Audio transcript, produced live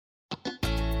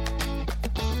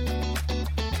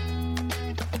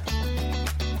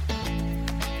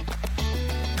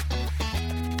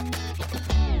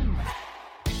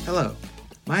Hello,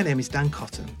 my name is Dan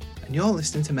Cotton, and you're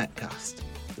listening to MetCast,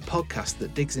 the podcast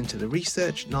that digs into the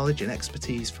research, knowledge and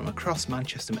expertise from across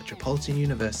Manchester Metropolitan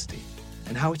University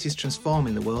and how it is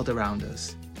transforming the world around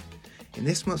us. In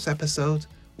this month's episode,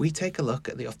 we take a look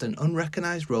at the often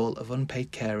unrecognised role of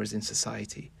unpaid carers in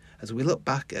society as we look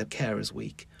back at Carers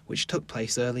Week, which took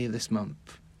place earlier this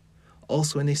month.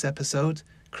 Also in this episode,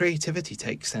 creativity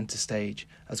takes centre stage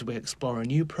as we explore a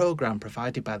new programme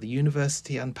provided by the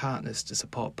university and partners to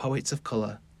support poets of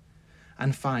colour.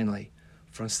 And finally,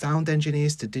 from sound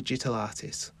engineers to digital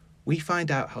artists, we find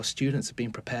out how students have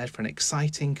been prepared for an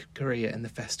exciting career in the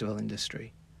festival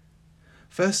industry.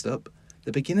 First up,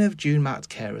 the beginning of June marked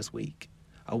Carers Week,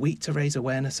 a week to raise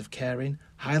awareness of caring,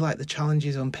 highlight the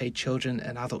challenges unpaid children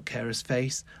and adult carers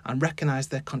face, and recognise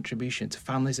their contribution to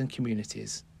families and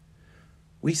communities.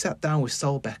 We sat down with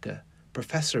Sol Becker,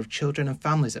 Professor of Children and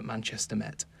Families at Manchester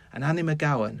Met, and Annie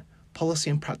McGowan,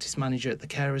 Policy and Practice Manager at the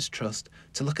Carers Trust,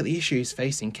 to look at the issues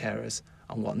facing carers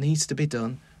and what needs to be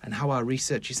done and how our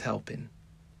research is helping.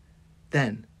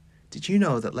 Then, did you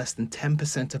know that less than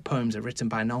 10% of poems are written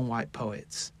by non-white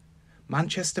poets?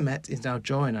 Manchester Met is now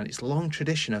drawing on its long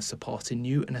tradition of supporting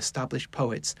new and established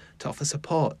poets to offer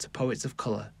support to poets of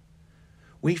colour.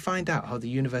 We find out how the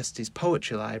university's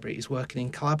poetry library is working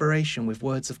in collaboration with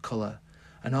Words of Colour,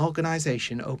 an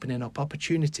organisation opening up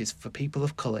opportunities for people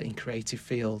of colour in creative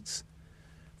fields.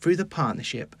 Through the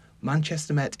partnership,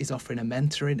 Manchester Met is offering a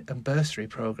mentoring and bursary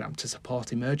programme to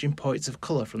support emerging poets of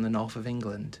colour from the north of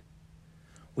England.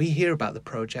 We hear about the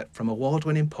project from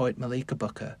award-winning poet Malika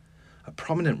Booker, a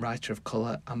prominent writer of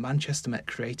colour and Manchester Met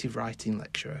creative writing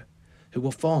lecturer, who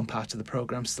will form part of the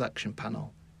programme's selection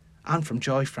panel, and from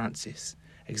Joy Francis,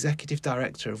 Executive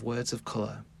Director of Words of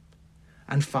Colour.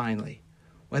 And finally,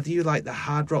 whether you like the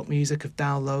hard rock music of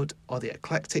Download or the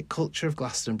eclectic culture of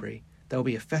Glastonbury, there will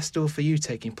be a festival for you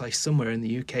taking place somewhere in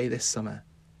the UK this summer.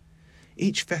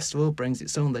 Each festival brings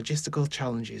its own logistical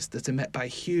challenges that are met by a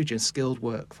huge and skilled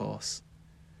workforce.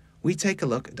 We take a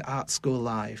look at Art School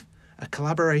Live, a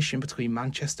collaboration between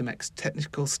Manchester Met's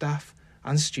technical staff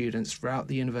and students throughout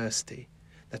the university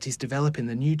that is developing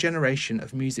the new generation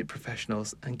of music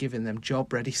professionals and giving them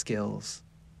job-ready skills.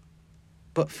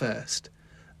 But first,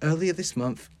 earlier this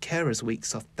month, Carers Week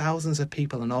saw thousands of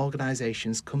people and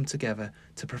organisations come together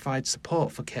to provide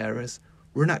support for carers,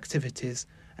 run activities,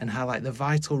 and highlight the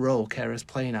vital role carers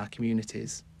play in our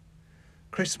communities.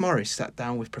 Chris Morris sat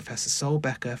down with Professor Sol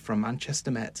Becker from Manchester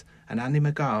Met and Annie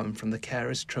McGowan from the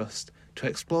Carers Trust to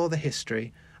explore the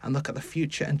history and look at the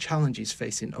future and challenges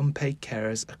facing unpaid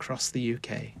carers across the UK.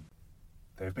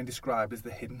 They have been described as the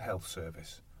hidden health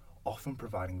service, often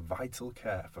providing vital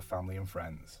care for family and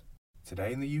friends.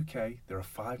 Today in the UK, there are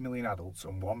 5 million adults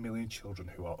and 1 million children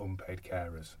who are unpaid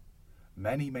carers.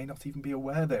 Many may not even be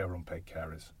aware they are unpaid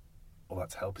carers, or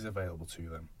that help is available to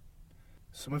them.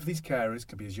 Some of these carers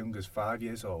can be as young as 5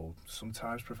 years old,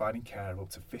 sometimes providing care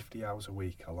up to 50 hours a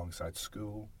week alongside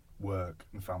school, work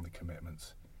and family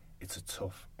commitments. It's a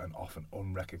tough and often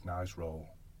unrecognised role,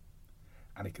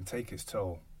 and it can take its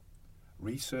toll.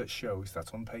 Research shows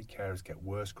that unpaid carers get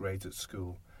worse grades at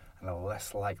school and are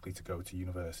less likely to go to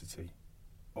university.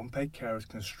 Unpaid carers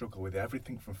can struggle with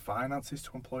everything from finances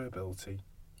to employability,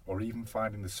 or even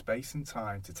finding the space and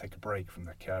time to take a break from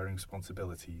their caring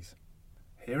responsibilities.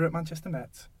 Here at Manchester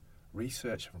Met,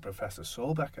 research from Professor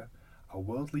Sol Becker, a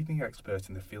world-leading expert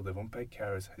in the field of unpaid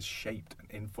carers, has shaped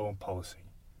and informed policy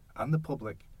and the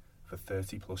public for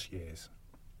 30 plus years.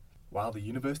 While the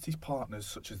university's partners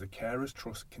such as the Carers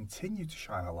Trust continue to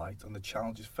shine a light on the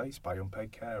challenges faced by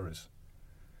unpaid carers,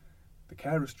 the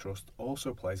Carers Trust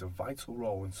also plays a vital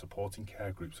role in supporting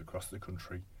care groups across the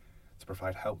country to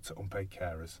provide help to unpaid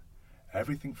carers,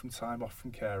 everything from time off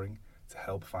from caring to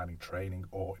help finding training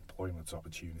or employment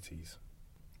opportunities.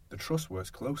 The Trust works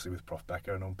closely with Prof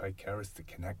Becker and unpaid carers to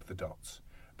connect the dots,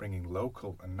 bringing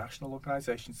local and national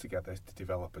organisations together to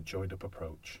develop a joined-up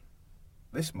approach.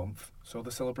 This month saw the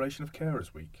celebration of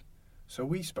Carers Week, so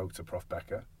we spoke to Prof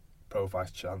Becker,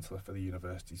 Pro-Vice-Chancellor for the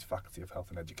university's Faculty of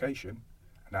Health and Education,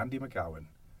 and Andy McGowan,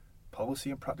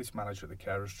 Policy and Practice Manager at the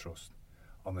Carers Trust,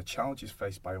 on the challenges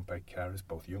faced by unpaid carers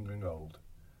both young and old,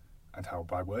 and how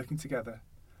by working together,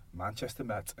 Manchester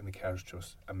Met and the Carers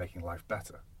Trust are making life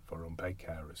better for unpaid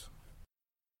carers.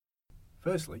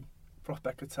 Firstly, Prof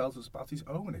Becker tells us about his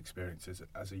own experiences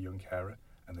as a young carer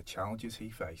and the challenges he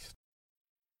faced.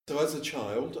 So as a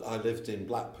child, I lived in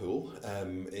Blackpool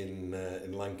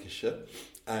in Lancashire,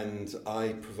 and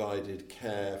I provided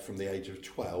care from the age of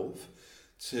 12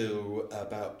 to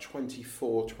about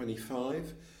 24,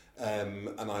 25,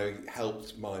 and I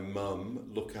helped my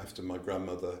mum look after my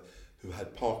grandmother who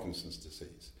had Parkinson's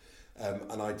disease.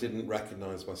 and I didn't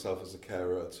recognise myself as a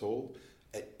carer at all.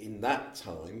 In that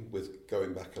time, with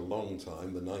going back a long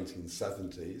time, the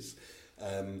 1970s,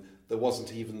 there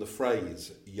wasn't even the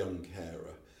phrase young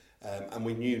carer. And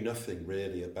we knew nothing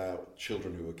really about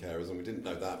children who were carers, and we didn't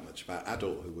know that much about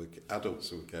adults who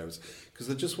were carers, because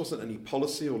there just wasn't any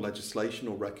policy or legislation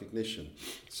or recognition.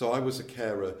 So I was a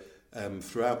carer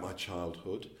throughout my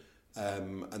childhood,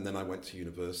 and then I went to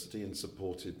university and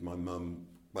supported my mum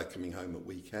by coming home at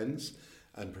weekends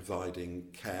and providing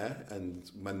care. And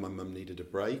when my mum needed a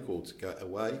break or to get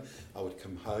away, I would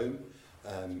come home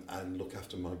and look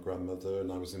after my grandmother,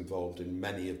 and I was involved in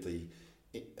many of the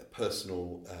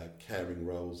personal caring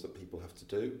roles that people have to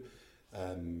do,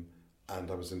 and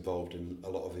I was involved in a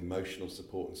lot of emotional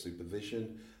support and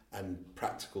supervision and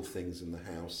practical things in the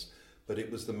house. But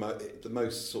it was the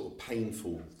most sort of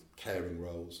painful caring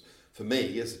roles for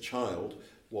me as a child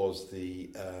was the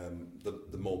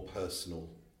more personal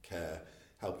care,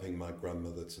 helping my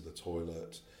grandmother to the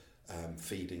toilet,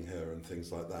 feeding her and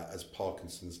things like that, as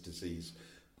Parkinson's disease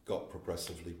got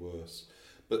progressively worse.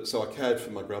 But so I cared for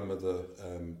my grandmother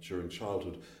during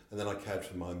childhood, and then I cared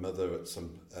for my mother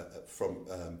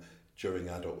during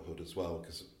adulthood as well,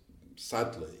 because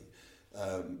sadly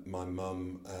my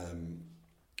mum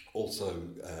also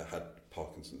had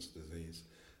Parkinson's disease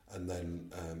and then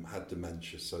had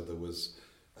dementia, so there was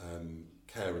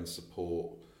care and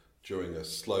support during a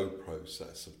slow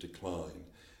process of decline,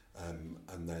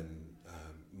 and then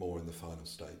more in the final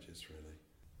stages, really.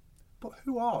 But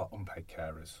who are unpaid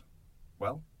carers?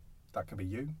 Well, that can be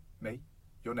you, me,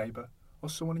 your neighbour, or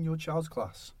someone in your child's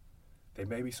class. They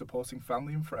may be supporting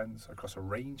family and friends across a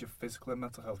range of physical and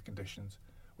mental health conditions,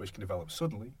 which can develop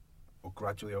suddenly or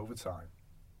gradually over time.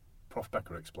 Prof.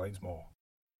 Becker explains more.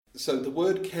 So the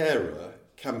word carer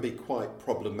can be quite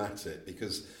problematic,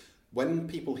 because when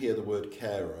people hear the word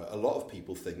carer, a lot of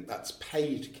people think that's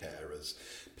paid carers,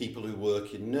 people who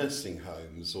work in nursing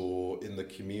homes or in the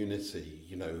community,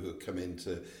 who come in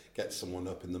to get someone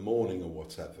up in the morning or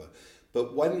whatever.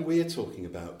 But when we're talking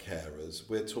about carers,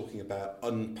 we're talking about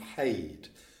unpaid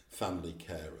family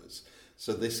carers.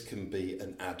 So this can be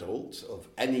an adult of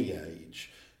any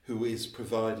age who is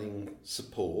providing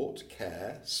support,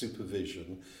 care,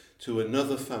 supervision to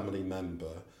another family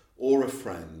member or a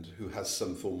friend who has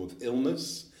some form of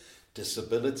illness,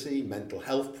 disability, mental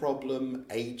health problem,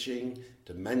 aging,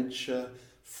 dementia,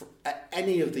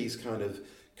 any of these kind of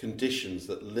conditions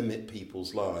that limit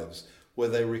people's lives, where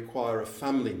they require a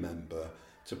family member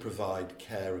to provide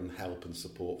care and help and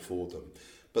support for them.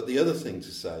 But the other thing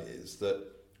to say is that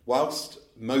whilst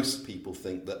most people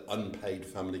think that unpaid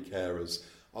family carers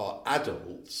are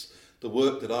adults, the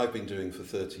work that I've been doing for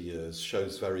 30 years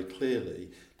shows very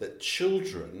clearly that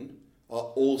children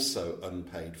are also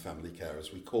unpaid family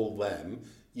carers. We call them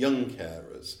young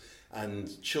carers.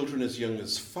 And children as young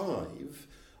as 5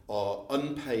 are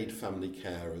unpaid family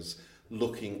carers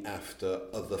looking after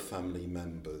other family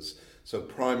members. So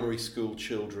primary school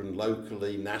children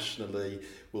locally, nationally,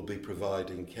 will be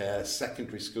providing care,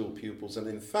 secondary school pupils, and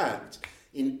in fact,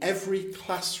 in every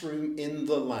classroom in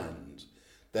the land,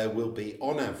 there will be,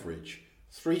 on average,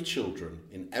 3 children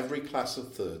in every class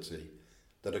of 30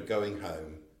 that are going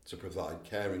home to provide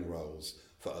caring roles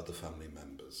for other family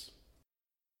members.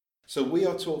 So we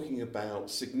are talking about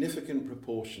significant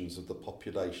proportions of the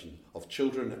population of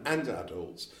children and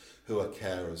adults who are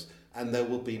carers, and there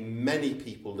will be many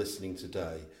people listening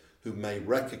today who may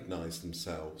recognise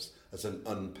themselves as an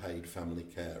unpaid family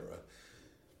carer.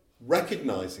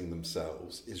 Recognising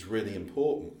themselves is really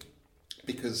important,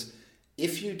 because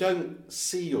if you don't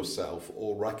see yourself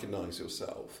or recognise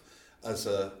yourself as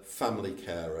a family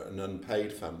carer, an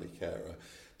unpaid family carer,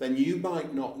 then you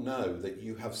might not know that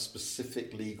you have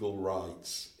specific legal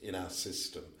rights in our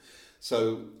system.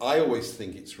 So I always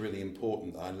think it's really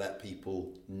important that I let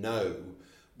people know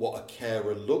what a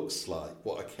carer looks like,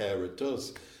 what a carer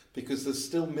does, because there's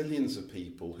still millions of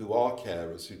people who are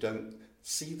carers who don't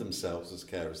see themselves as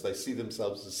carers. They see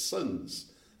themselves as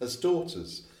sons, as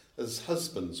daughters, as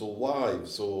husbands or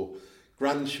wives or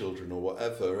grandchildren or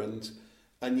whatever,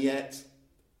 and yet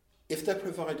if they're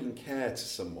providing care to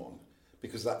someone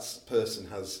because that person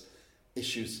has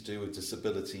issues to do with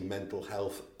disability, mental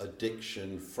health,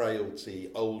 addiction, frailty,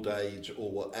 old age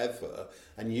or whatever,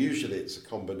 and usually it's a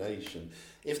combination,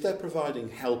 if they're providing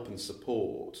help and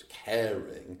support,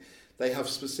 caring, they have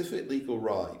specific legal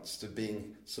rights to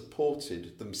being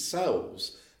supported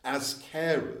themselves as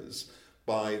carers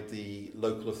by the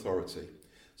local authority.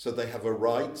 So they have a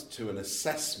right to an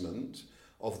assessment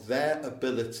of their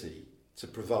ability to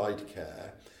provide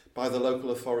care by the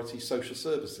local authority social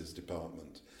services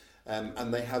department.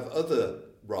 And they have other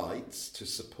rights to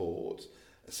support.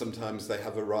 Sometimes they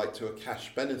have a right to a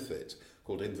cash benefit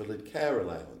called invalid care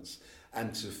allowance,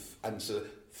 and to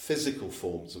physical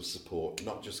forms of support,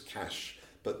 not just cash,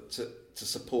 but to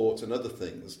support and other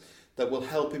things that will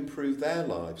help improve their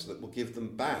lives, that will give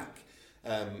them back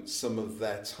some of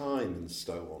their time and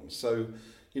so on. So,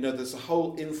 there's a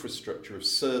whole infrastructure of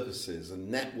services and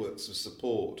networks of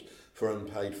support for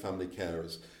unpaid family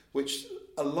carers, which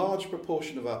a large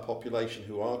proportion of our population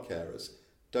who are carers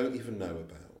don't even know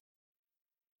about.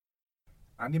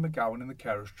 Andy McGowan and the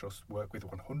Carers Trust work with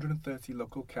 130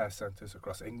 local care centres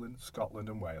across England, Scotland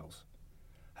and Wales,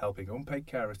 helping unpaid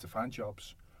carers to find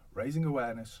jobs, raising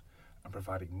awareness and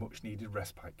providing much needed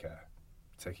respite care,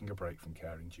 taking a break from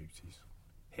caring duties.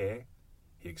 Here,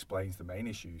 he explains the main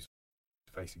issues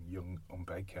facing young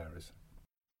unpaid carers.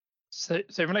 So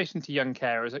in relation to young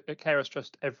carers, at Carers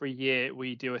Trust, every year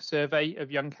we do a survey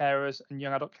of young carers and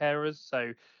young adult carers.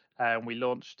 So we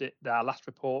launched our last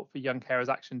report for Young Carers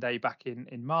Action Day back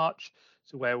in March,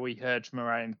 so where we heard from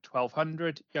around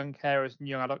 1,200 young carers and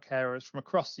young adult carers from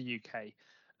across the UK.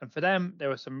 And for them, there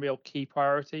were some real key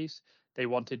priorities. They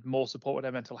wanted more support with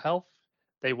their mental health.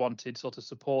 They wanted sort of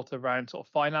support around sort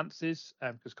of finances,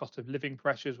 because cost of living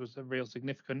pressures was a real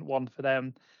significant one for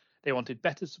them. They wanted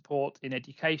better support in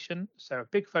education, so a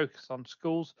big focus on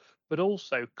schools, but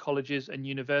also colleges and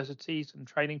universities and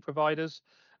training providers.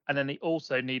 And then they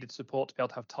also needed support to be able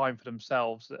to have time for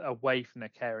themselves away from their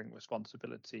caring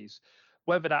responsibilities,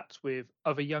 whether that's with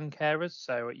other young carers,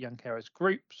 so at young carers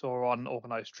groups or on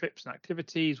organised trips and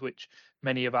activities, which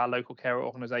many of our local carer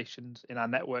organisations in our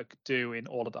network do in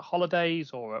all of the holidays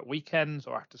or at weekends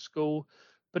or after school.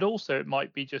 But also it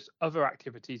might be just other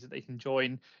activities that they can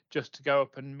join just to go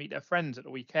up and meet their friends at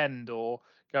the weekend, or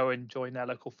go and join their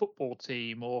local football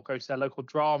team, or go to their local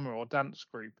drama or dance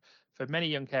group. For many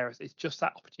young carers, it's just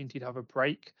that opportunity to have a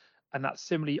break. And that's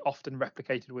similarly often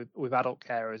replicated with adult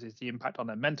carers, is the impact on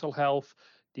their mental health,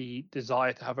 the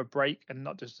desire to have a break, and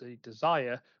not just the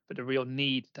desire, but the real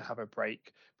need to have a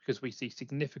break, because we see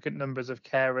significant numbers of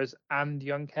carers and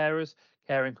young carers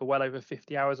caring for well over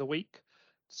 50 hours a week.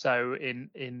 So in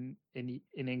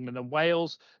England and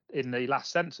Wales, in the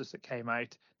last census that came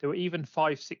out, there were even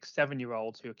 5, 6,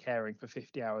 7-year-olds who are caring for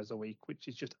 50 hours a week, which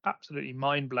is just absolutely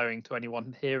mind-blowing to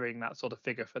anyone hearing that sort of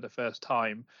figure for the first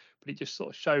time. But it just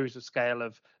sort of shows the scale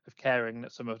of caring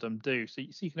that some of them do. So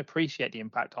you can appreciate the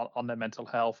impact on their mental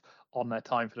health, on their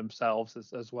time for themselves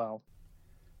as well.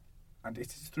 And it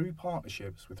is through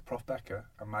partnerships with Prof Becker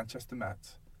and Manchester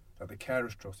Met that the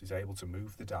Carers Trust is able to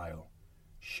move the dial,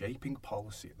 shaping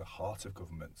policy at the heart of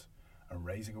government and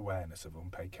raising awareness of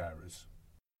unpaid carers.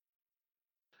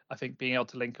 I think being able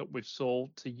to link up with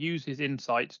Saul to use his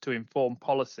insights to inform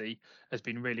policy has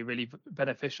been really, really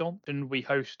beneficial. And we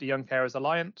host the Young Carers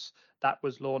Alliance. That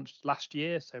was launched last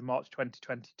year, so March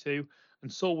 2022.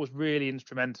 And Saul was really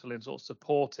instrumental in sort of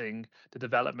supporting the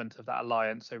development of that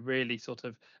alliance. So really sort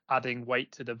of adding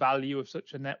weight to the value of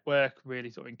such a network,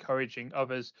 really sort of encouraging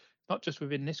others, not just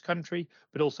within this country,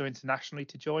 but also internationally,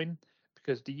 to join.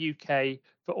 Because the UK,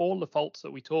 for all the faults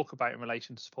that we talk about in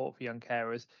relation to support for young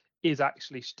carers, is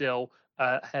actually still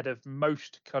ahead of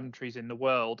most countries in the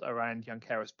world around young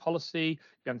carers policy,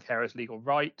 young carers legal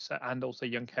rights, and also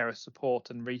young carers support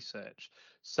and research.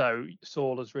 So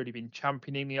Saul has really been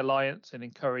championing the alliance and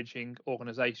encouraging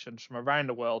organisations from around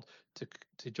the world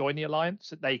to join the alliance,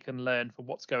 so that they can learn from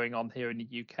what's going on here in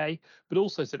the UK, but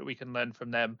also so that we can learn from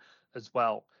them as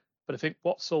well. But I think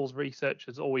what Saul's research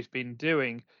has always been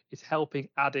doing is helping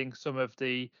adding some of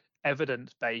the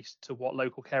evidence based to what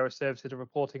local carer services are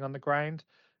reporting on the ground.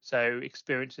 So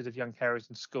experiences of young carers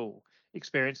in school,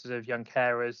 experiences of young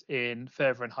carers in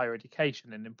further and higher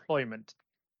education and employment,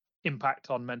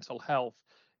 impact on mental health.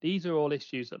 These are all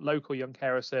issues that local young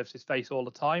carer services face all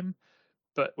the time.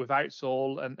 But without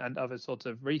Saul and other sorts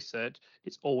of research,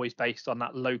 it's always based on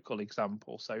that local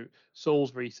example. So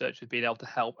Saul's research has been able to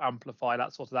help amplify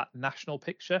that national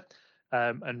picture,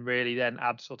 and really then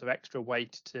add sort of extra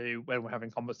weight to when we're having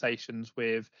conversations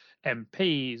with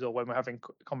MPs, or when we're having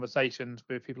conversations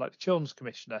with people like the Children's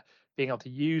Commissioner, being able to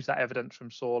use that evidence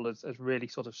from Saul as really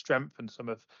sort of strengthened some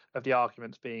of the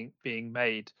arguments being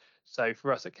made. So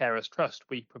for us at Carers Trust,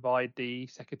 we provide the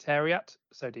secretariat,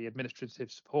 so the administrative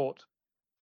support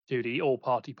to the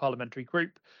all-party parliamentary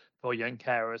group for young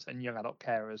carers and young adult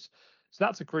carers. So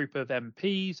that's a group of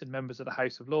MPs and members of the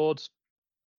House of Lords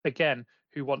again,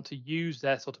 who want to use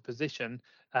their sort of position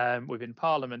within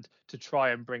Parliament to try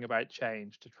and bring about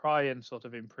change, to try and sort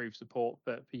of improve support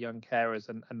for young carers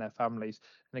and their families.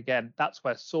 And again, that's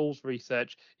where Saul's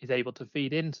research is able to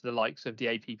feed into the likes of the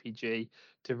APPG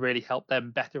to really help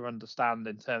them better understand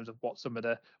in terms of what some of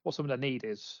the need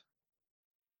is.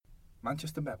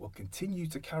 Manchester Met will continue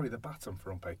to carry the baton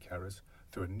for unpaid carers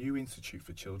through a new Institute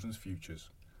for Children's Futures,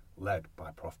 led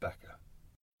by Prof Becker.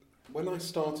 When I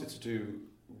started to do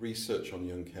research on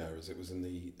young carers, it was in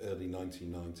the early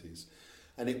 1990s,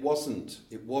 and it wasn't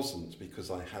because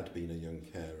I had been a young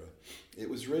carer. It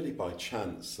was really by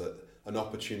chance that an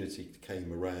opportunity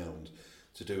came around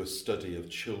to do a study of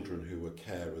children who were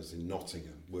carers in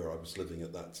Nottingham, where I was living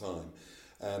at that time.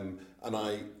 And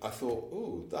I thought,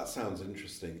 oh, that sounds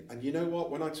interesting. And you know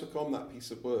what? When I took on that piece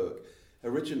of work,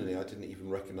 originally I didn't even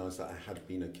recognise that I had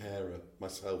been a carer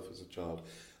myself as a child.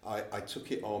 I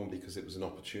took it on because it was an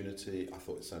opportunity. I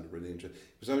thought it sounded really interesting.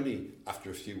 It was only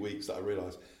after a few weeks that I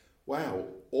realised, wow,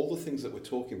 all the things that we're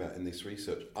talking about in this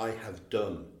research, I have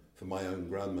done for my own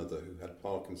grandmother who had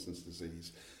Parkinson's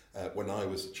disease when I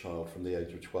was a child from the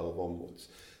age of 12 onwards.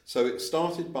 So it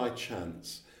started by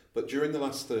chance, but during the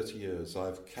last 30 years,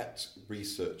 I've kept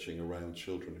researching around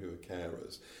children who are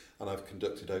carers, and I've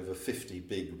conducted over 50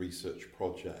 big research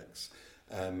projects.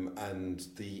 And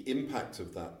the impact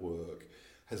of that work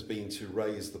has been to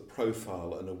raise the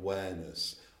profile and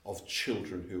awareness of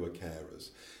children who are carers.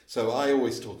 So I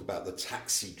always talk about the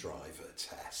taxi driver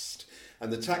test.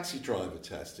 And the taxi driver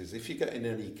test is if you get in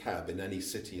any cab in any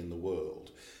city in the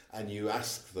world and you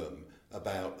ask them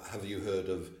about, have you heard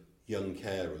of young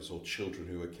carers or children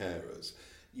who are carers,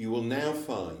 you will now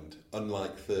find,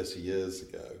 unlike 30 years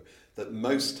ago, that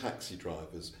most taxi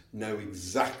drivers know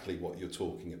exactly what you're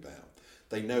talking about.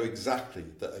 They know exactly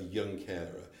that a young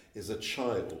carer is a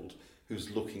child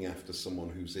who's looking after someone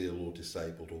who's ill or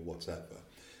disabled or whatever.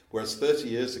 Whereas 30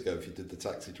 years ago, if you did the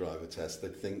taxi driver test,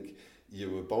 they'd think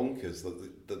you were bonkers,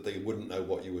 that they wouldn't know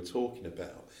what you were talking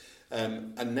about.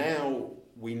 And now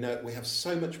we have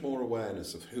so much more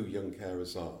awareness of who young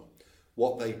carers are,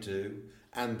 what they do,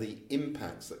 and the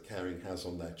impacts that caring has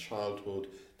on their childhood,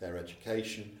 their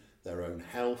education, their own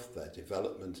health, their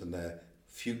development, and their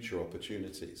future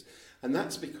opportunities. And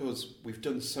that's because we've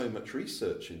done so much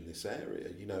research in this area.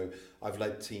 You know, I've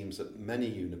led teams at many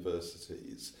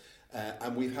universities,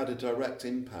 and we've had a direct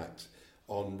impact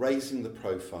on raising the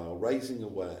profile, raising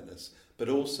awareness, but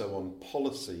also on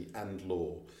policy and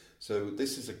law. So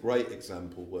this is a great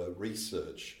example where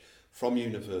research from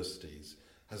universities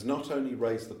has not only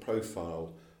raised the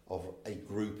profile of a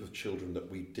group of children that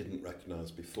we didn't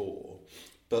recognise before,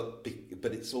 but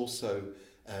it's also,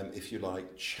 if you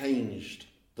like, changed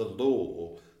the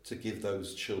law to give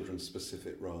those children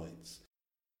specific rights.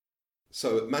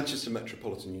 So at Manchester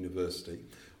Metropolitan University,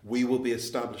 we will be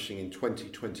establishing in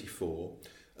 2024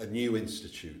 a new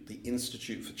institute, the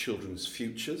Institute for Children's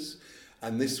Futures,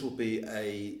 and this will be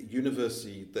a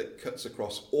university that cuts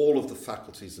across all of the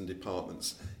faculties and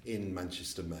departments in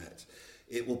Manchester Met.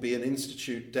 It will be an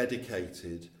institute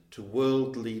dedicated to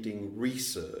world-leading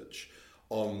research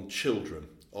on children,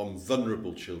 on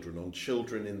vulnerable children, on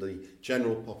children in the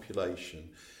general population,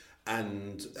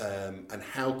 and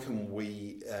how can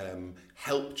we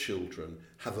help children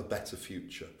have a better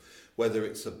future, whether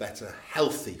it's a better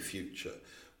healthy future,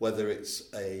 whether it's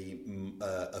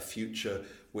a future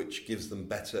which gives them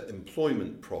better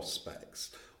employment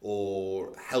prospects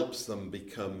or helps them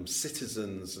become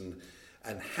citizens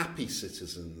and happy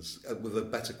citizens with a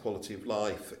better quality of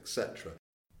life, etc.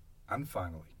 And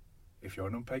finally, if you're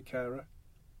an unpaid carer,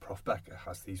 Prof Becker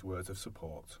has these words of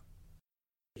support.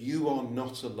 You are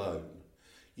not alone.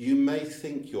 You may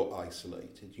think you're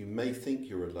isolated, you may think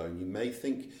you're alone, you may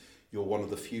think you're one of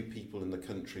the few people in the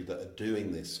country that are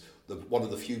doing this, one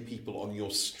of the few people on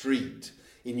your street,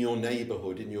 in your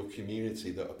neighbourhood, in your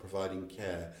community that are providing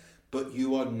care. But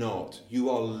you are not. You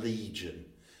are legion.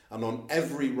 And on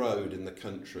every road in the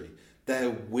country, there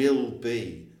will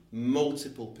be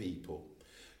multiple people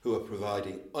who are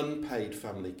providing unpaid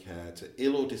family care to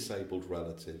ill or disabled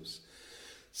relatives,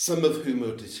 some of whom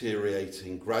are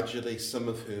deteriorating gradually, some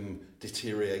of whom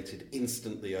deteriorated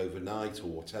instantly overnight or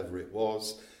whatever it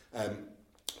was,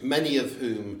 many of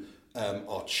whom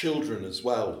are children as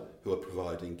well who are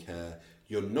providing care.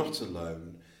 You're not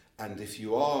alone, and if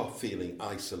you are feeling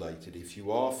isolated, if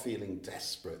you are feeling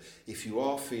desperate, if you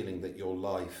are feeling that your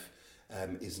life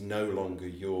is no longer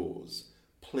yours,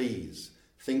 please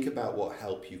think about what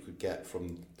help you could get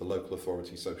from the local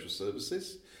authority social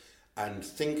services, and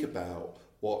think about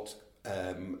what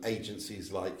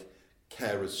agencies like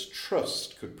Carers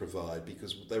Trust could provide,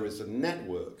 because there is a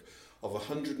network of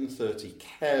 130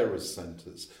 carers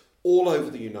centres all over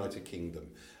the United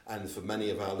Kingdom. And for many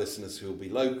of our listeners who will be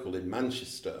local in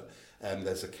Manchester,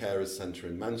 there's a carers centre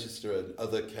in Manchester and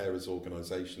other carers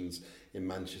organisations in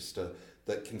Manchester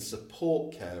that can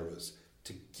support carers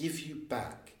to give you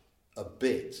back a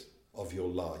bit of your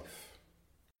life.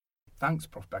 Thanks,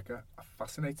 Prof. Becker. A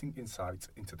fascinating insight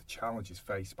into the challenges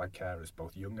faced by carers,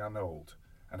 both young and old,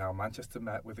 and how Manchester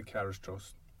Met with the Carers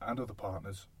Trust and other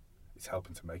partners is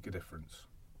helping to make a difference.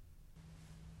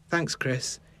 Thanks,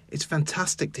 Chris. It's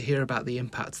fantastic to hear about the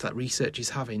impacts that research is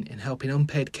having in helping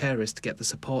unpaid carers to get the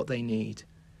support they need.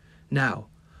 Now,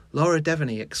 Laura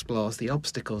Devaney explores the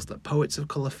obstacles that poets of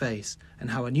colour face and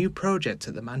how a new project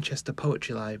at the Manchester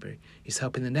Poetry Library is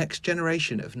helping the next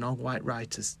generation of non-white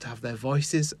writers to have their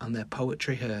voices and their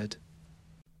poetry heard.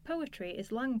 Poetry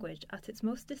is language at its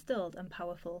most distilled and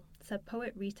powerful, said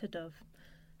poet Rita Dove,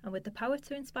 and with the power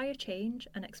to inspire change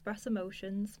and express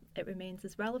emotions, it remains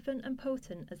as relevant and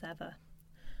potent as ever.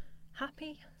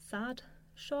 Happy, sad,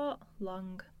 short,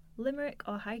 long, limerick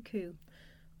or haiku,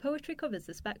 poetry covers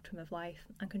the spectrum of life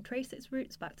and can trace its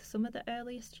roots back to some of the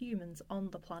earliest humans on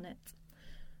the planet.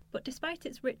 But despite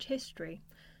its rich history,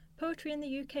 poetry in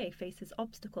the UK faces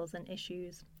obstacles and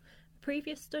issues. A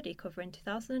previous study covering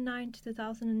 2009 to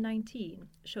 2019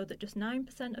 showed that just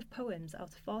 9% of poems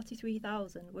out of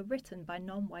 43,000 were written by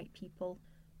non-white people.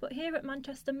 But here at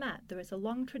Manchester Met, there is a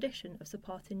long tradition of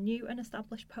supporting new and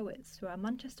established poets through our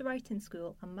Manchester Writing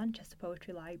School and Manchester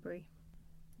Poetry Library.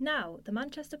 Now, the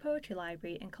Manchester Poetry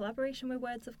Library, in collaboration with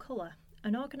Words of Colour,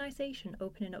 an organisation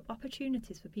opening up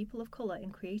opportunities for people of colour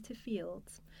in creative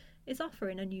fields, is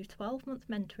offering a new 12-month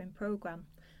mentoring programme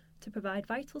to provide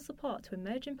vital support to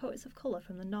emerging poets of colour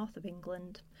from the north of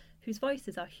England, whose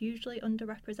voices are hugely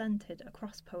underrepresented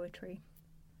across poetry.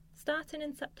 Starting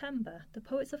in September, the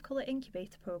Poets of Colour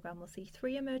Incubator Programme will see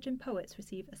 3 emerging poets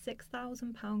receive a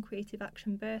 £6,000 Creative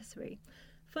Action bursary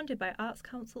funded by Arts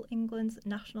Council England's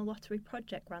National Lottery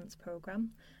Project Grants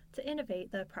Programme to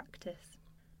innovate their practice.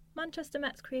 Manchester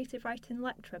Met's creative writing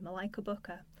lecturer Malika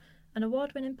Booker, an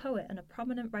award-winning poet and a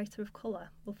prominent writer of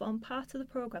colour, will form part of the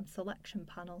programme's selection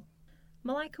panel.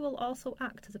 Malika will also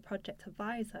act as a project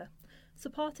advisor,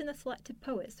 supporting the selected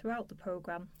poets throughout the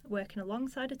programme, working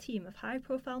alongside a team of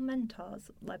high-profile mentors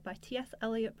led by T.S.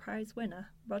 Eliot Prize winner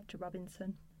Roger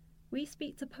Robinson. We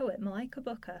speak to poet Malika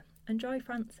Booker and Joy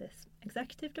Francis,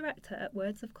 Executive Director at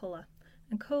Words of Colour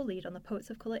and co-lead on the Poets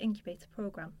of Colour Incubator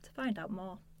programme, to find out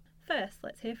more. First,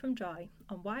 let's hear from Joy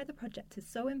on why the project is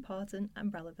so important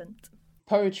and relevant.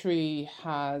 Poetry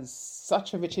has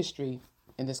such a rich history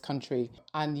in this country,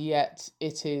 and yet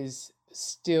it is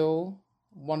still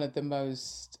one of the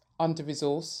most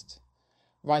under-resourced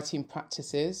writing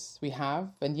practices we have,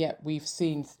 and yet we've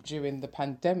seen during the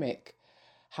pandemic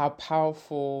how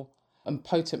powerful and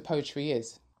potent poetry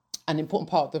is. An important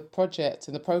part of the project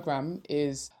and the programme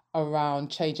is around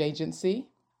change agency,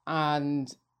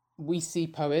 and we see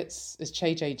poets as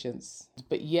change agents,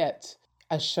 but yet,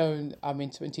 as shown in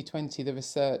 2020, the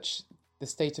research, the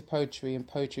state of poetry and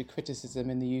poetry criticism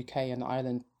in the UK and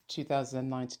Ireland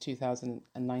 2009 to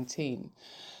 2019,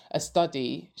 a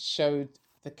study showed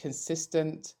the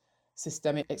consistent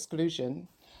systemic exclusion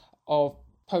of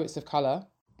poets of colour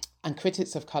and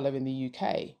critics of colour in the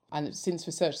UK. And since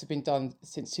research has been done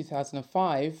since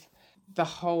 2005, the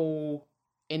whole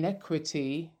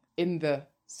inequity in the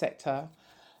sector,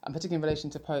 and particularly in relation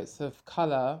to poets of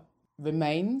colour,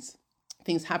 remains.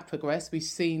 Things have progressed. We've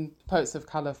seen poets of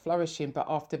colour flourishing, but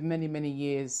after many, many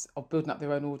years of building up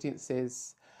their own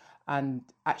audiences and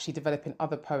actually developing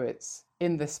other poets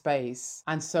in the space.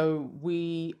 And so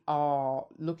we are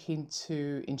looking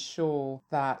to ensure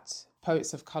that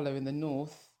poets of colour in the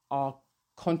North are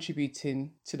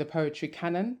contributing to the poetry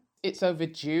canon. It's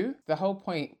overdue. The whole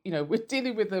point, we're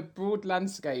dealing with a broad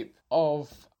landscape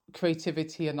of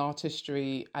creativity and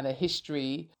artistry and a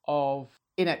history of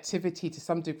inactivity to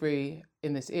some degree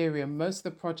in this area. Most of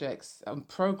the projects and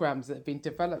programs that have been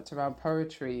developed around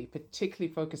poetry,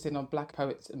 particularly focusing on Black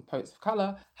poets and poets of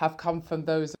colour, have come from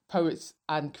those poets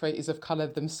and creators of colour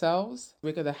themselves.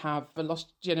 We're going to have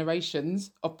lost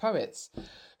generations of poets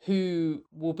who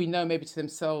will be known maybe to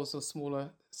themselves or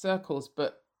smaller circles,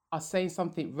 but are saying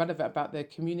something relevant about their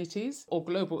communities or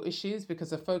global issues, because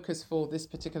the focus for this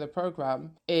particular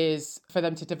programme is for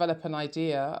them to develop an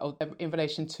idea in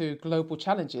relation to global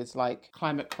challenges like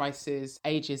climate crisis,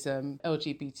 ageism,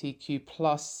 LGBTQ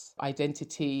plus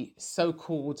identity,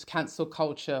 so-called cancel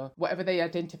culture, whatever they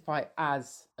identify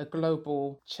as a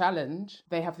global challenge.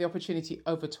 They have the opportunity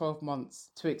over 12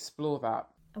 months to explore that.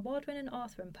 Award-winning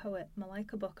author and poet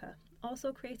Malika Booker,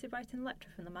 also creative writing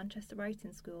lecturer from the Manchester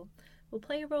Writing School, will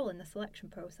play a role in the selection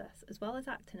process as well as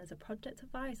acting as a project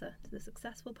advisor to the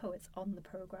successful poets on the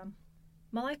programme.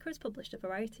 Malaika has published a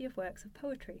variety of works of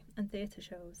poetry and theatre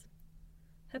shows.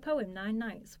 Her poem 9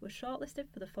 Nights was shortlisted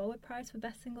for the Forward Prize for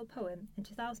Best Single Poem in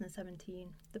 2017,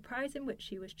 the prize in which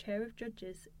she was Chair of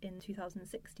Judges in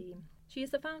 2016. She is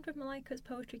the founder of Malaika's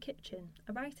Poetry Kitchen,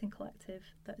 a writing collective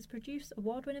that has produced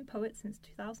award-winning poets since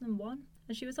 2001,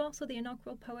 and she was also the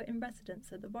inaugural poet in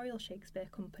residence at the Royal Shakespeare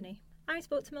Company. I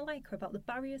spoke to Malaika about the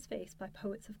barriers faced by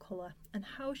poets of colour and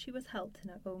how she was helped in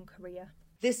her own career.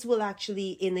 This will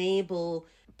actually enable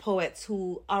poets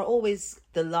who are always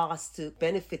the last to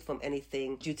benefit from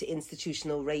anything due to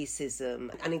institutional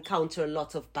racism and encounter a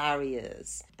lot of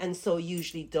barriers and so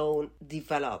usually don't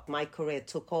develop. My career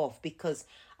took off because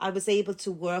I was able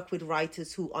to work with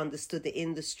writers who understood the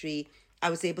industry. I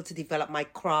was able to develop my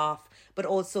craft, but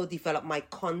also develop my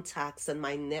contacts and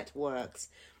my networks.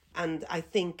 And I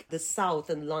think the South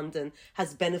and London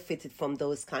has benefited from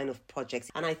those kind of projects.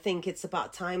 And I think it's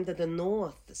about time that the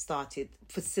North started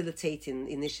facilitating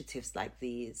initiatives like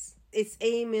these. It's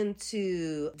aiming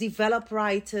to develop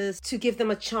writers, to give them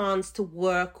a chance to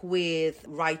work with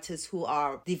writers who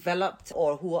are developed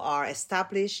or who are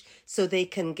established so they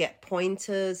can get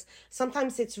pointers.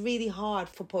 Sometimes it's really hard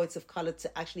for poets of colour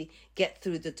to actually get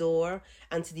through the door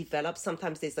and to develop.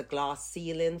 Sometimes there's a glass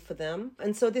ceiling for them.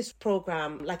 And so this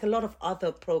program, like a lot of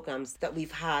other programs that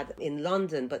we've had in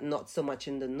London, but not so much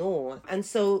in the North. And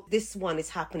so this one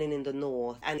is happening in the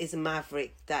North and is a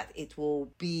maverick that it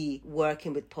will be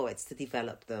working with poets to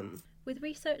develop them. With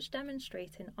research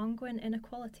demonstrating ongoing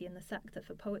inequality in the sector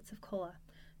for poets of colour,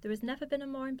 there has never been a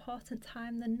more important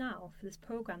time than now for this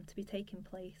programme to be taking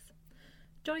place.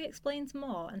 Joy explains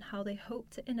more on how they hope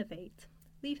to innovate,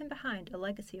 leaving behind a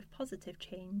legacy of positive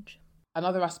change.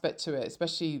 Another aspect to it,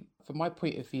 especially from my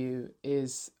point of view,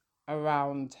 is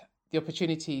around the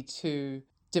opportunity to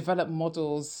develop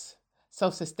models,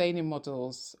 self-sustaining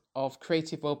models of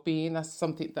creative well-being. That's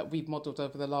something that we've modelled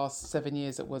over the last 7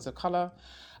 years at Words of Colour,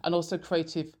 and also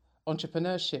creative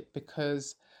entrepreneurship,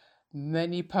 because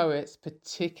many poets,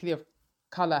 particularly of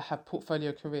colour, have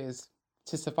portfolio careers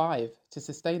to survive, to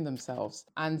sustain themselves.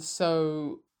 And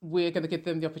so we're going to give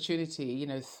them the opportunity,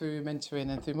 through mentoring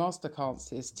and through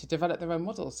masterclasses to develop their own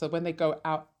models. So when they go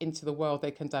out into the world,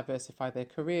 they can diversify their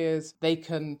careers. They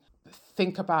can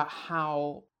think about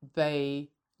how they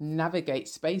navigate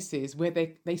spaces where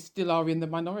they still are in the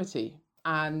minority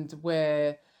and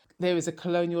where there is a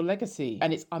colonial legacy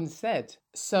and it's unsaid.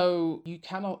 So you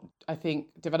cannot, I think,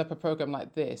 develop a program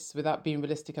like this without being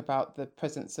realistic about the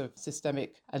presence of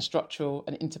systemic and structural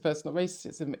and interpersonal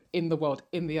racism in the world,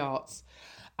 in the arts.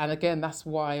 And again, that's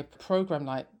why a program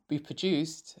like we've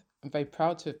produced, I'm very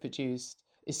proud to have produced,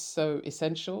 is so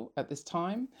essential at this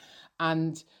time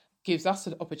and gives us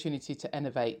an opportunity to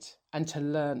innovate and to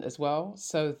learn as well,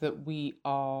 so that we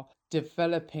are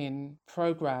developing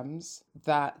programs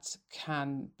that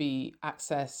can be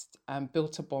accessed and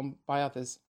built upon by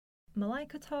others.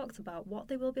 Malaika talks about what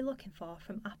they will be looking for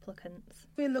from applicants.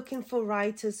 We're looking for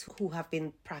writers who have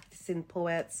been practicing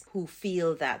poets, who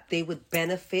feel that they would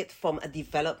benefit from a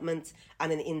development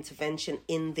and an intervention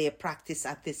in their practice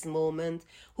at this moment,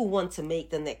 who want to make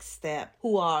the next step,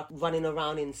 who are running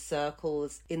around in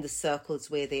the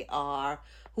circles where they are,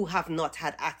 who have not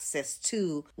had access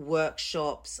to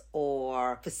workshops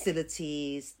or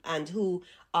facilities, and who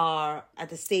are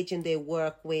at a stage in their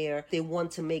work where they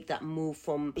want to make that move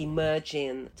from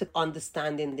emerging to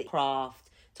understanding the craft,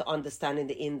 to understanding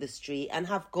the industry, and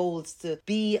have goals to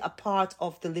be a part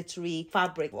of the literary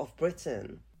fabric of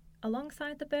Britain.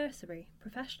 Alongside the bursary,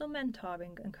 professional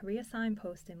mentoring and career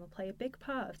signposting will play a big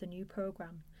part of the new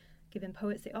programme, giving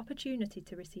poets the opportunity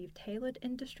to receive tailored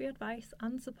industry advice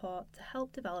and support to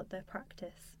help develop their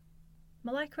practice.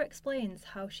 Malaika explains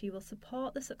how she will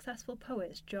support the successful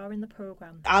poets during the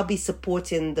programme. I'll be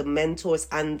supporting the mentors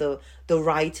and the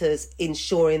writers,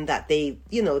 ensuring that they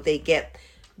get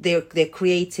their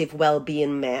creative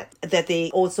well-being met, that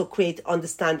they also create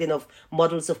understanding of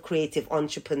models of creative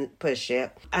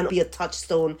entrepreneurship and be a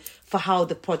touchstone for how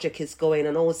the project is going,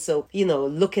 and also,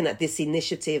 looking at this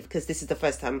initiative, because this is the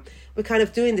first time we're kind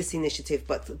of doing this initiative,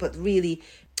 but really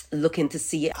looking to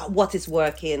see what is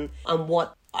working and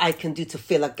what I can do to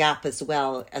fill a gap as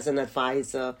well as an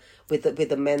advisor with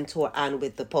the mentor and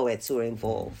with the poets who are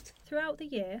involved. Throughout the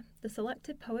year, the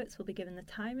selected poets will be given the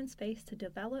time and space to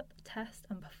develop, test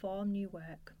and perform new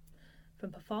work.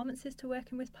 From performances to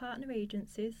working with partner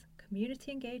agencies,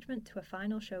 community engagement to a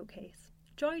final showcase.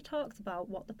 Joy talks about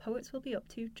what the poets will be up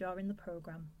to during the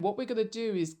programme. What we're going to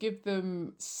do is give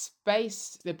them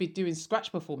space. They'll be doing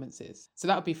scratch performances. So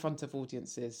that'll be front of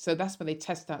audiences. So that's when they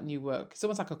test out new work. It's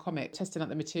almost like a comic, testing out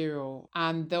the material.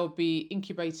 And there'll be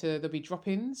there'll be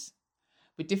drop-ins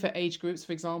with different age groups,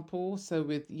 for example. So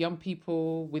with young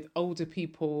people, with older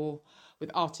people, with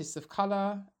artists of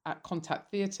colour at Contact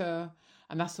Theatre.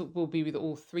 And that's what will be with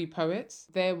all three poets.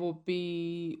 There will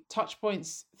be touch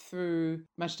points through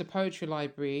Manchester Poetry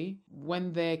Library.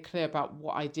 When they're clear about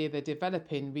what idea they're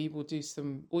developing, we will do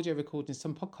some audio recordings,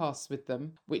 some podcasts with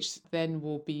them, which then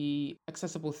will be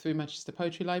accessible through Manchester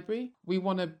Poetry Library. We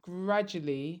want to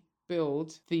gradually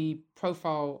build the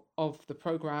profile of the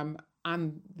programme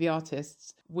and the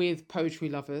artists with poetry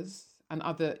lovers and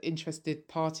other interested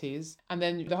parties. And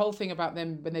then the whole thing about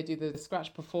them, when they do the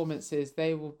scratch performances,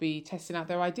 they will be testing out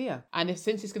their idea. And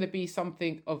since it's going to be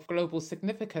something of global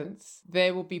significance,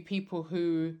 there will be people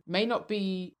who may not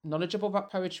be knowledgeable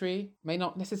about poetry, may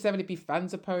not necessarily be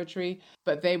fans of poetry,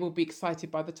 but they will be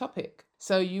excited by the topic.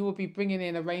 So you will be bringing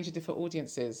in a range of different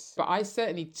audiences. But I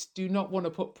certainly do not want to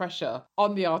put pressure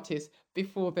on the artists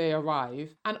before they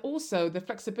arrive. And also the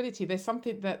flexibility, there's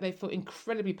something that they feel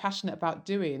incredibly passionate about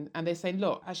doing. And they're saying,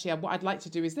 look, actually, what I'd like to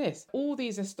do is this. All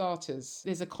these are starters.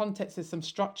 There's a context, there's some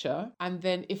structure. And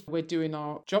then if we're doing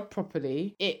our job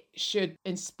properly, it should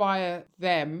inspire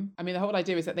them. I mean, the whole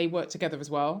idea is that they work together as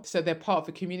well. So they're part of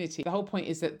a community. The whole point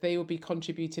is that they will be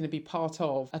contributing and be part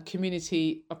of a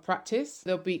community of practice.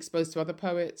 They'll be exposed to other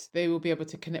poets. They will be able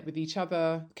to connect with each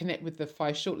other, connect with the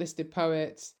 5 shortlisted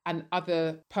poets and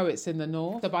other poets in the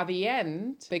North. So by the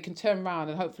end, they can turn around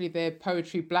and hopefully their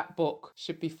poetry black book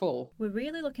should be full. We're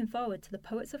really looking forward to the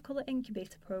Poets of Colour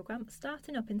Incubator programme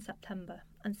starting up in September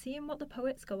and seeing what the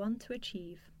poets go on to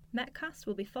achieve. MetCast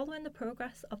will be following the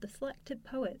progress of the selected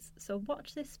poets, so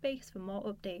watch this space for more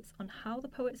updates on how the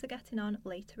poets are getting on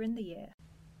later in the year.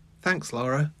 Thanks,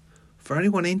 Laura. For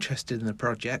anyone interested in the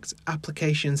project,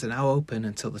 applications are now open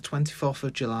until the 24th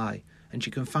of July, and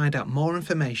you can find out more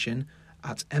information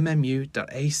at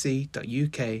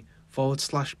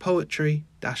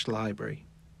mmu.ac.uk/poetry-library.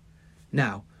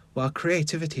 Now, while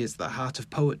creativity is at the heart of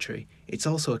poetry, it's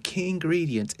also a key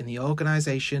ingredient in the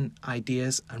organisation,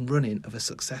 ideas and running of a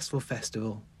successful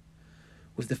festival.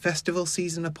 With the festival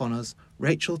season upon us,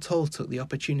 Rachel Toll took the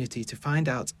opportunity to find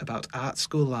out about Art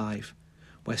School Live,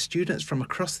 where students from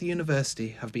across the university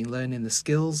have been learning the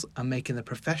skills and making the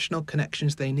professional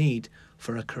connections they need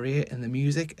for a career in the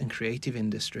music and creative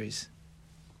industries.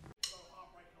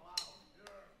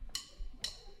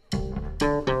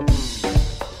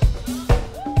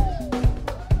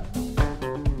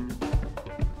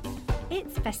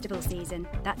 It's festival season,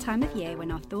 that time of year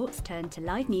when our thoughts turn to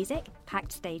live music,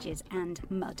 packed stages and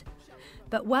mud.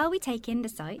 But while we take in the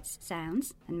sights,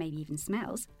 sounds, and maybe even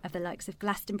smells of the likes of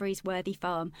Glastonbury's Worthy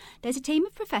Farm, there's a team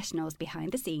of professionals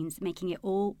behind the scenes making it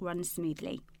all run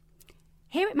smoothly.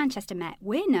 Here at Manchester Met,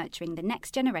 we're nurturing the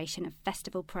next generation of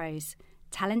festival pros,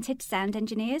 talented sound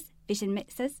engineers, vision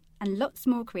mixers, and lots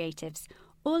more creatives,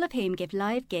 all of whom give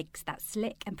live gigs that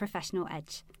slick and professional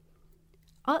edge.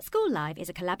 Art School Live is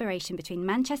a collaboration between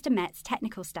Manchester Met's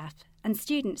technical staff and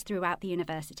students throughout the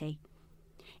university.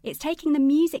 It's taking the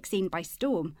music scene by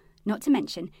storm, not to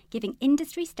mention giving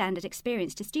industry-standard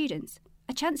experience to students,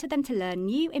 a chance for them to learn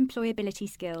new employability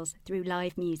skills through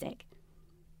live music.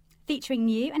 Featuring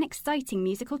new and exciting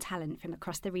musical talent from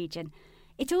across the region,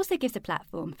 it also gives a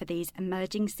platform for these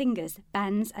emerging singers,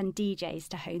 bands and DJs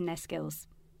to hone their skills.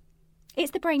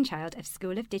 It's the brainchild of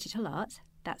School of Digital Art,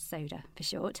 that's SODA for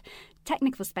short,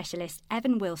 technical specialist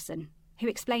Evan Wilson, who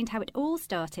explained how it all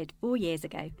started 4 years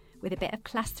ago with a bit of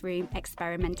classroom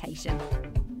experimentation.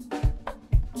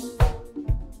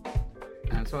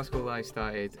 So Art School Live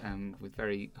started with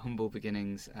very humble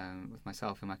beginnings with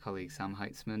myself and my colleague Sam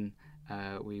Heitzman.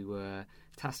 We were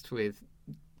tasked with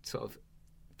sort of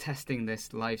testing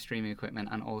this live streaming equipment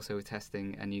and also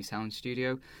testing a new sound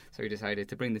studio. So we decided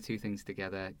to bring the two things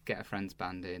together, get a friend's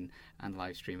band in and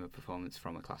live stream a performance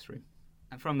from a classroom.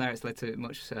 And from there it's led to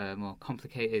much more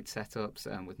complicated setups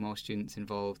with more students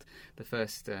involved. The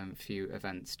first few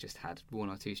events just had 1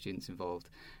 or 2 students involved,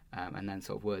 and then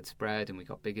sort of word spread and we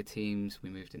got bigger teams.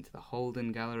 We moved into the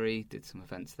Holden Gallery, did some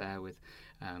events there with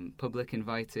public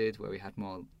invited where we had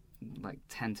more like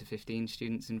 10 to 15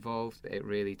 students involved. It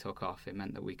really took off. It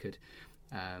meant that we could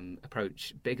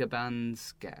approach bigger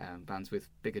bands, get bands with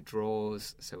bigger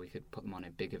draws so we could put them on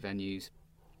in bigger venues.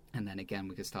 And then again,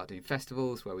 we could start doing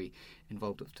festivals where we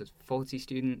involved up to 40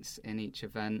 students in each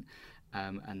event,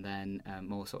 and then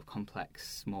more sort of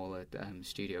complex, smaller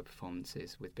studio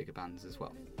performances with bigger bands as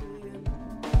well.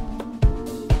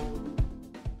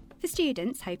 For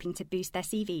students hoping to boost their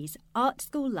CVs, Art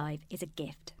School Live is a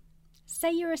gift.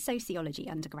 Say you're a sociology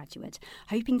undergraduate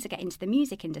hoping to get into the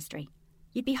music industry.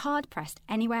 You'd be hard-pressed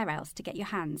anywhere else to get your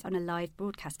hands on a live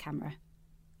broadcast camera.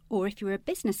 Or if you were a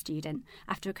business student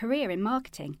after a career in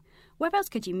marketing, where else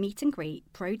could you meet and greet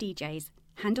pro DJs,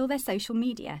 handle their social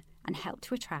media, and help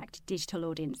to attract digital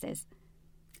audiences?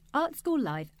 Art School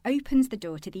Live opens the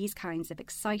door to these kinds of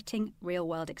exciting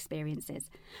real-world experiences,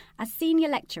 as Senior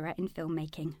Lecturer in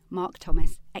Filmmaking, Mark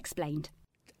Thomas, explained.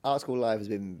 Art School Live has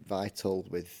been vital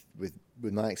with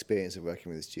my experience of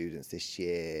working with the students this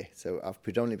year. So I've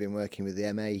predominantly been working with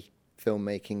the MA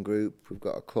filmmaking group. We've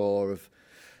got a core of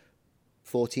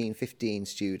 14, 15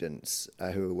 students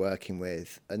who we're working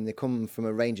with, and they come from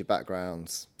a range of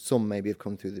backgrounds. Some maybe have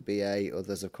come through the BA,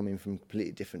 others have come in from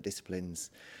completely different disciplines.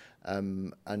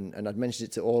 And I'd mentioned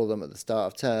it to all of them at the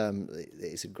start of term.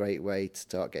 It's a great way to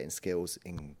start getting skills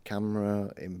in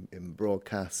camera, in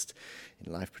broadcast,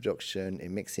 in live production,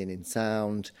 in mixing, in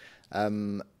sound.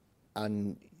 And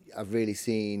I've really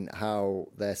seen how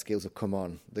their skills have come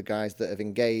on. The guys that have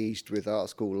engaged with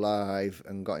Art School Live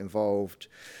and got involved,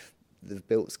 they've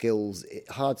built skills,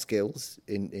 hard skills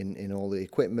in all the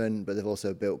equipment, but they've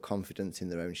also built confidence in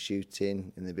their own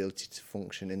shooting, in the ability to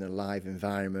function in a live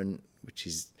environment, which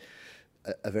is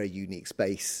a very unique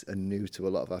space and new to a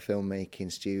lot of our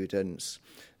filmmaking students,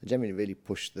 and generally really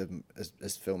push them as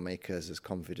filmmakers, as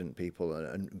confident people,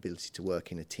 and ability to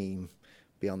work in a team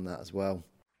beyond that as well.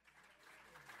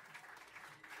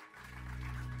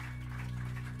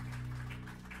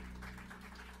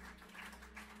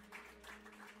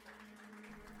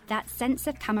 That sense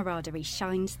of camaraderie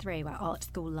shines through at Art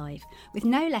School Live, with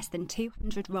no less than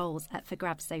 200 roles up for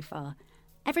grabs so far.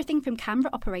 Everything from camera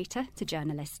operator to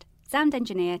journalist, sound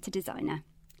engineer to designer.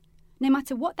 No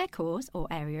matter what their course or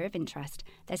area of interest,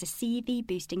 there's a CV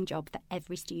boosting job for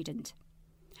every student.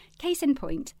 Case in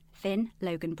point, Finn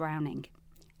Logan Browning.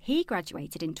 He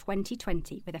graduated in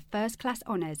 2020 with a first-class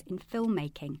honours in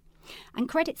filmmaking, and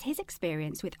credits his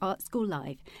experience with Art School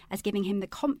Live as giving him the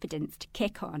confidence to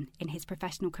kick on in his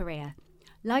professional career,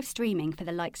 live streaming for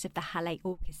the likes of the Halle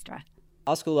Orchestra.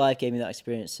 Art School Live gave me that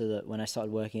experience so that when I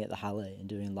started working at the Halle and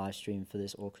doing live stream for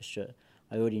this orchestra,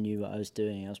 I already knew what I was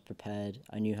doing. I was prepared.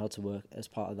 I knew how to work as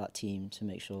part of that team to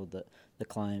make sure that the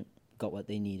client got what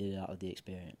they needed out of the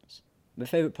experience. My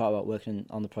favourite part about working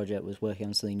on the project was working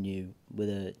on something new with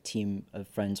a team of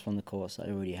friends from the course that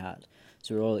I already had.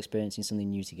 So we were all experiencing something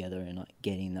new together and like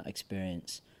getting that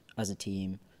experience as a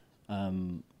team.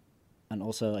 And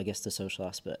also, I guess, the social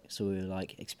aspect. So we were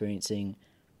like experiencing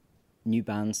new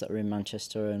bands that were in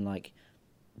Manchester and like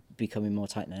becoming more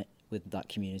tight-knit with that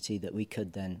community that we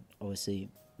could then obviously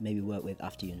maybe work with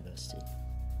after university.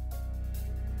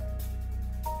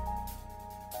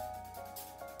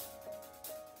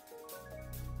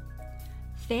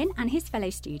 Finn and his fellow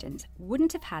students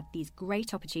wouldn't have had these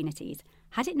great opportunities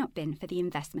had it not been for the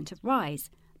investment of RISE,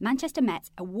 Manchester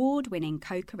Met's award-winning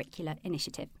co-curricular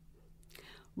initiative.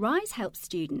 RISE helps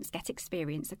students get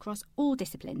experience across all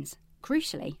disciplines,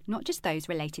 crucially, not just those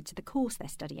related to the course they're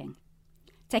studying.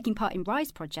 Taking part in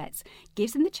RISE projects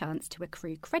gives them the chance to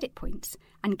accrue credit points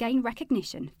and gain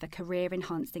recognition for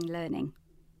career-enhancing learning.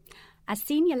 As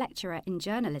Senior Lecturer in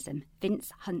Journalism,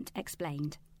 Vince Hunt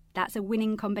explained, that's a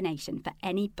winning combination for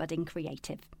any budding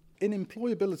creative. In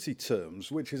employability terms,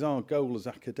 which is our goal as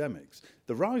academics,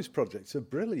 the RISE projects are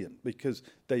brilliant because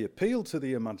they appeal to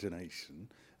the imagination.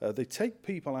 They take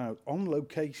people out on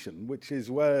location, which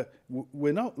is where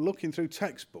we're not looking through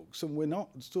textbooks and we're not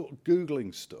sort of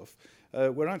Googling stuff.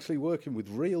 We're actually working with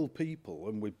real people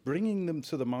and we're bringing them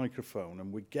to the microphone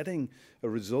and we're getting a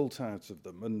result out of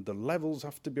them. And the levels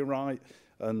have to be right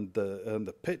and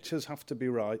the pictures have to be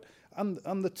right and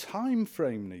the time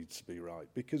frame needs to be right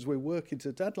because we're working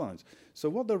to deadlines.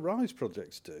 So what the RISE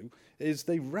projects do is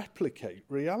they replicate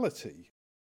reality.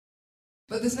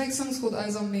 But this next song's called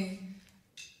Eyes on Me.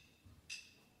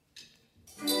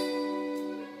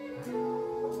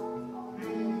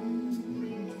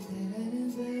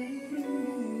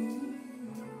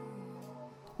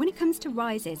 When it comes to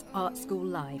RISE's Art School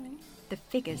Live, the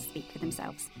figures speak for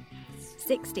themselves.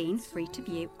 16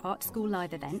 free-to-view Art School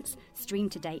Live events,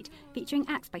 streamed to date, featuring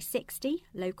acts by 60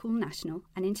 local, national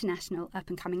and international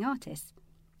up-and-coming artists.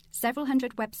 Several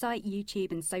hundred website,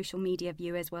 YouTube and social media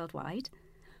viewers worldwide.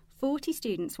 40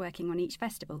 students working on each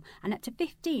festival and up to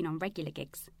 15 on regular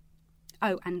gigs.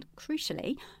 Oh, and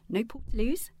crucially, no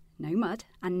portaloos, no mud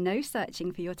and no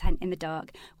searching for your tent in the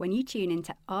dark when you tune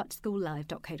into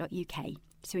artschoollive.co.uk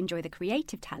to enjoy the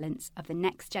creative talents of the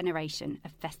next generation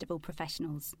of festival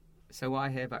professionals. So what I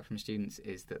hear back from students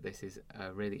is that this is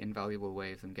a really invaluable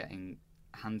way of them getting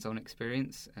hands-on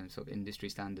experience and sort of industry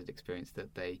standard experience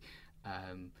that they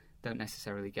don't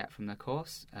necessarily get from their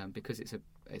course, because it's a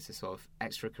sort of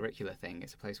extracurricular thing.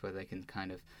 It's a place where they can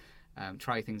kind of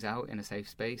try things out in a safe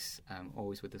space,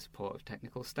 always with the support of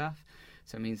technical staff.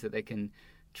 So it means that they can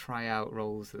try out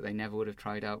roles that they never would have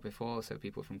tried out before. So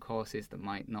people from courses that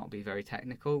might not be very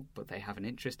technical, but they have an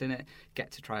interest in it,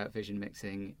 get to try out vision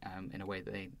mixing in a way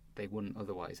that they wouldn't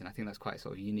otherwise. And I think that's quite a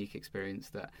sort of unique experience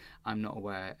that I'm not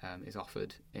aware is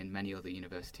offered in many other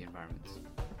university environments.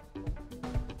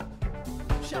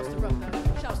 Shouts to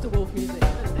Rough, shouts to Wolf Music,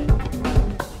 doesn't it?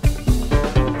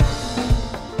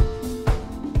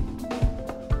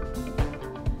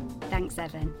 Thanks,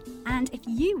 Evan. And if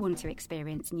you want to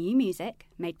experience new music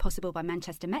made possible by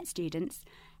Manchester Met students,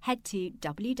 head to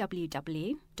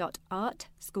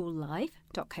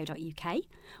www.artschoollive.co.uk,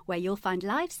 where you'll find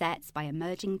live sets by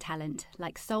emerging talent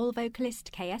like soul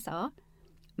vocalist KSR,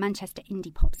 Manchester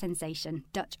indie pop sensation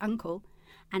Dutch Uncle,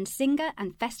 and singer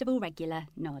and festival regular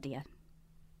Nadia.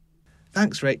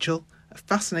 Thanks, Rachel. A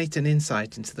fascinating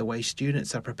insight into the way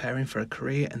students are preparing for a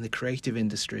career in the creative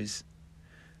industries.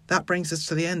 That brings us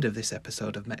to the end of this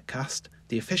episode of MetCast,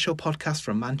 the official podcast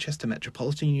from Manchester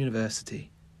Metropolitan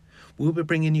University. We'll be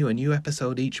bringing you a new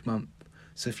episode each month,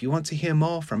 so if you want to hear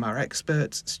more from our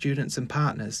experts, students and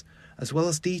partners, as well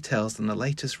as details on the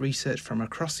latest research from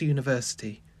across the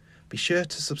university, be sure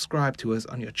to subscribe to us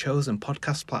on your chosen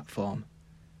podcast platform.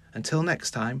 Until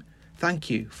next time, thank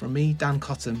you from me, Dan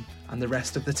Cotton, and the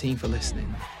rest of the team for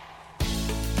listening.